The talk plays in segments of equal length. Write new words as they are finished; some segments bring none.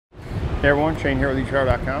Hey everyone, Shane here with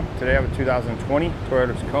etrailer.com. Today I have a 2020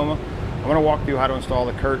 Toyota Tacoma. I'm going to walk through how to install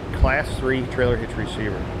the CURT Class 3 trailer hitch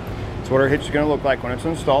receiver. So what our hitch is going to look like when it's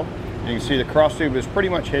installed. You can see the cross tube is pretty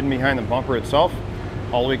much hidden behind the bumper itself.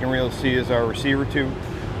 All we can really see is our receiver tube.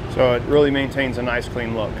 So it really maintains a nice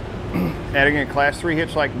clean look. Adding a Class 3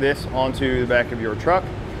 hitch like this onto the back of your truck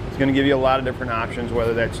is going to give you a lot of different options,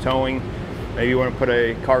 whether that's towing, maybe you want to put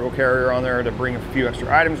a cargo carrier on there to bring a few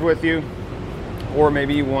extra items with you, or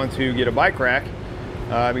maybe you want to get a bike rack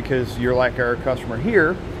because you're like our customer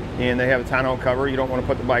here and they have a tonneau cover. You don't want to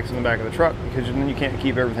put the bikes in the back of the truck because then you can't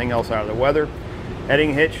keep everything else out of the weather. Adding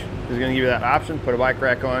a hitch is going to give you that option. Put a bike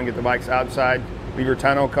rack on, get the bikes outside, leave your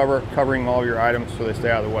tonneau cover covering all of your items so they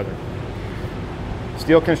stay out of the weather.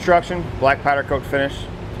 Steel construction, black powder coat finish.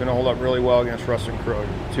 It's going to hold up really well against rust and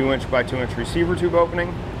corrosion. 2" by 2" receiver tube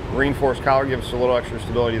opening. Reinforced collar gives us a little extra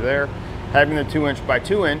stability there. Having the 2" by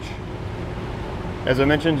 2", as I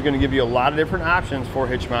mentioned, is going to give you a lot of different options for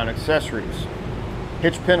hitch mount accessories.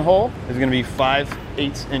 Hitch pin hole is going to be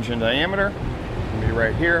 5/8 inch in diameter. It's going to be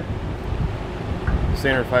right here.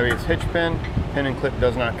 Standard 5/8 hitch pin. Pin and clip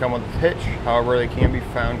does not come with the hitch. However, they can be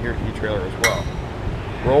found here at eTrailer as well.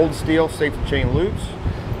 Rolled steel safety chain loops.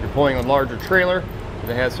 You're pulling a larger trailer. It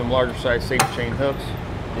has some larger size safety chain hooks.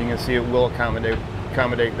 You can see it will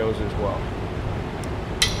accommodate those as well.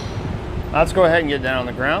 Let's go ahead and get down on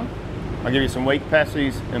the ground. I'll give you some weight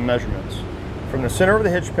capacities and measurements. From the center of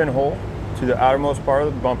the hitch pin hole to the outermost part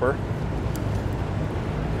of the bumper,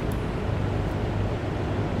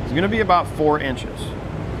 it's going to be about 4 inches.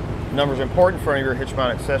 The number is important for any of your hitch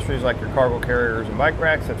mount accessories like your cargo carriers and bike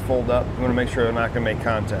racks that fold up. You want to make sure they're not going to make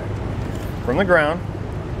contact. From the ground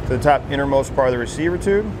to the top innermost part of the receiver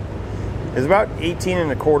tube is about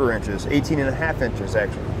 18¼ inches, 18½ inches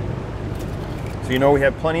actually. So you know we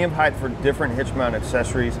have plenty of height for different hitch mount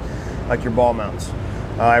accessories like your ball mounts.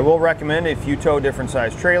 I will recommend, if you tow different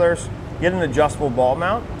size trailers, get an adjustable ball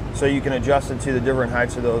mount so you can adjust it to the different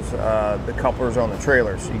heights of those the couplers on the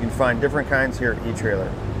trailers. You can find different kinds here at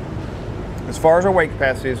eTrailer. As far as our weight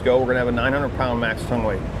capacities go, we're going to have a 900-pound max ton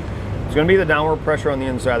weight. It's going to be the downward pressure on the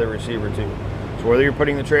inside of the receiver tube. So whether you're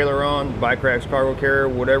putting the trailer on, bike racks, cargo carrier,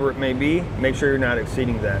 whatever it may be, make sure you're not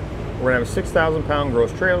exceeding that. We're going to have a 6,000-pound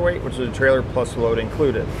gross trailer weight, which is a trailer plus load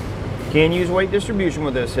included. You can use weight distribution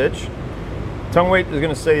with this hitch. Tongue weight is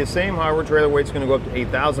going to stay the same, however trailer weight is going to go up to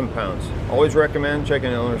 8,000 pounds. Always recommend checking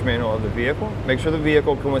the owner's manual of the vehicle. Make sure the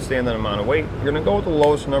vehicle can withstand that amount of weight. You're going to go with the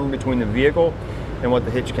lowest number between the vehicle and what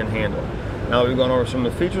the hitch can handle. Now that we've gone over some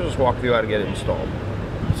of the features, let's walk through how to get it installed.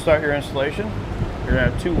 To start your installation, you're going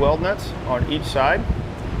to have 2 weld nuts on each side.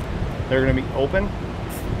 They're going to be open.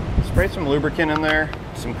 Spray some lubricant in there,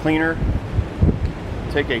 some cleaner.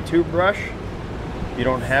 Take a tube brush. If you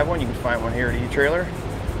don't have one, you can find one here at eTrailer.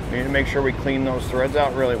 We need to make sure we clean those threads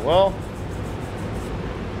out really well.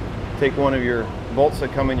 Take one of your bolts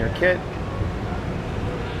that come in your kit,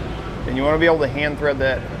 and you want to be able to hand thread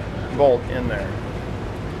that bolt in there.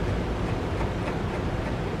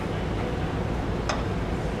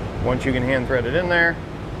 Once you can hand thread it in there,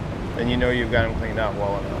 then you know you've got them cleaned out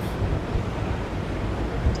well enough.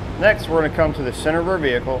 Next, we're going to come to the center of our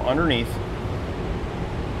vehicle underneath.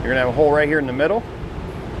 You're going to have a hole right here in the middle.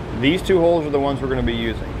 These 2 holes are the ones we're going to be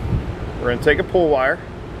using. We're going to take a pull wire,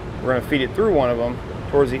 we're going to feed it through one of them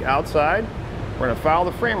towards the outside, we're going to foul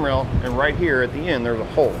the frame rail, and right here at the end there's a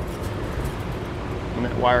hole. When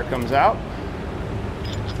that wire comes out,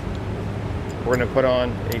 we're going to put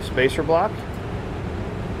on a spacer block,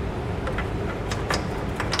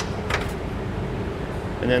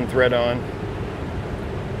 and then thread on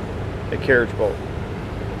a carriage bolt.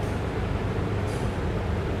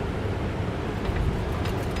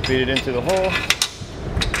 Feed it into the hole.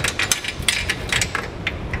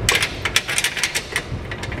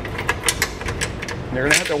 You're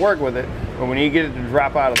going to have to work with it, but we need to get it to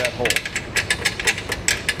drop out of that hole.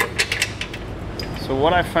 So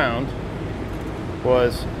what I found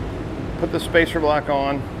was put the spacer block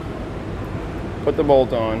on, put the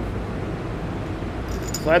bolt on,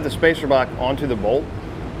 slide the spacer block onto the bolt,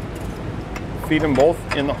 feed them both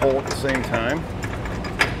in the hole at the same time.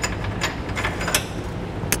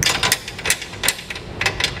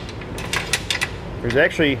 There's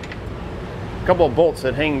actually a couple of bolts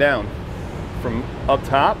that hang down from up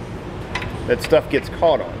top that stuff gets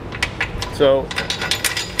caught on. So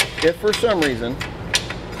if for some reason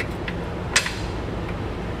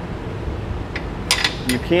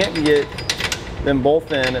you can't get them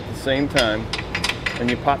both in at the same time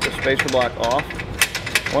and you pop the spacer block off,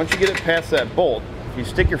 once you get it past that bolt, you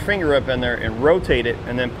stick your finger up in there and rotate it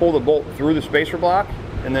and then pull the bolt through the spacer block,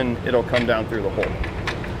 and then it'll come down through the hole.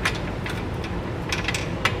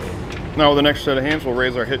 Now with the next set of hands, we'll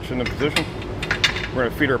raise our hitch into position. We're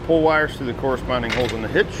going to feed our pull wires through the corresponding holes in the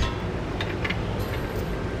hitch.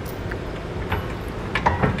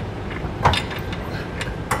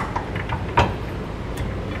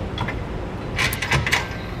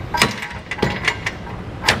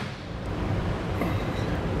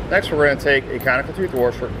 Next, we're going to take a conical tooth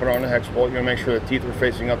washer, put it on the hex bolt. You're going to make sure the teeth are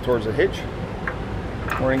facing up towards the hitch.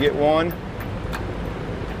 We're going to get one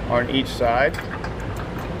on each side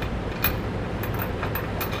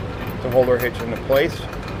to hold our hitch into place.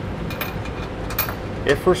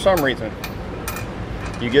 If for some reason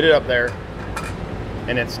you get it up there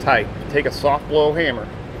and it's tight, take a soft blow hammer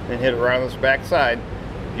and hit it right on this back side.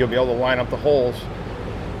 You'll be able to line up the holes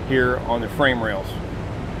here on the frame rails.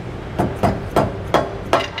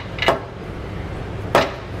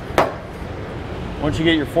 Once you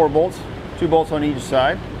get your 4 bolts, 2 bolts on each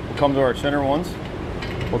side, we'll come to our center ones.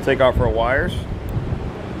 We'll take off our wires,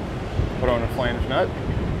 put on a flange nut.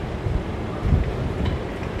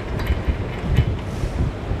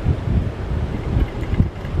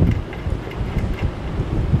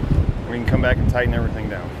 We can come back and tighten everything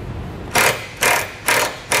down.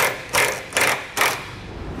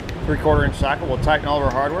 3/4 inch socket, we'll tighten all of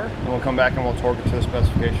our hardware, and we'll come back and we'll torque it to the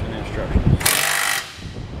specification and instructions.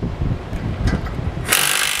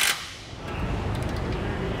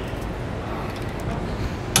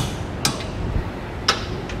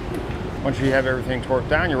 Once you have everything torqued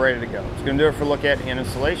down, you're ready to go. It's going to do it for look at and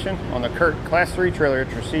installation on the CURT Class 3 Trailer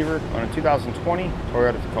Hitch receiver on a 2020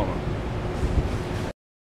 Toyota Tacoma.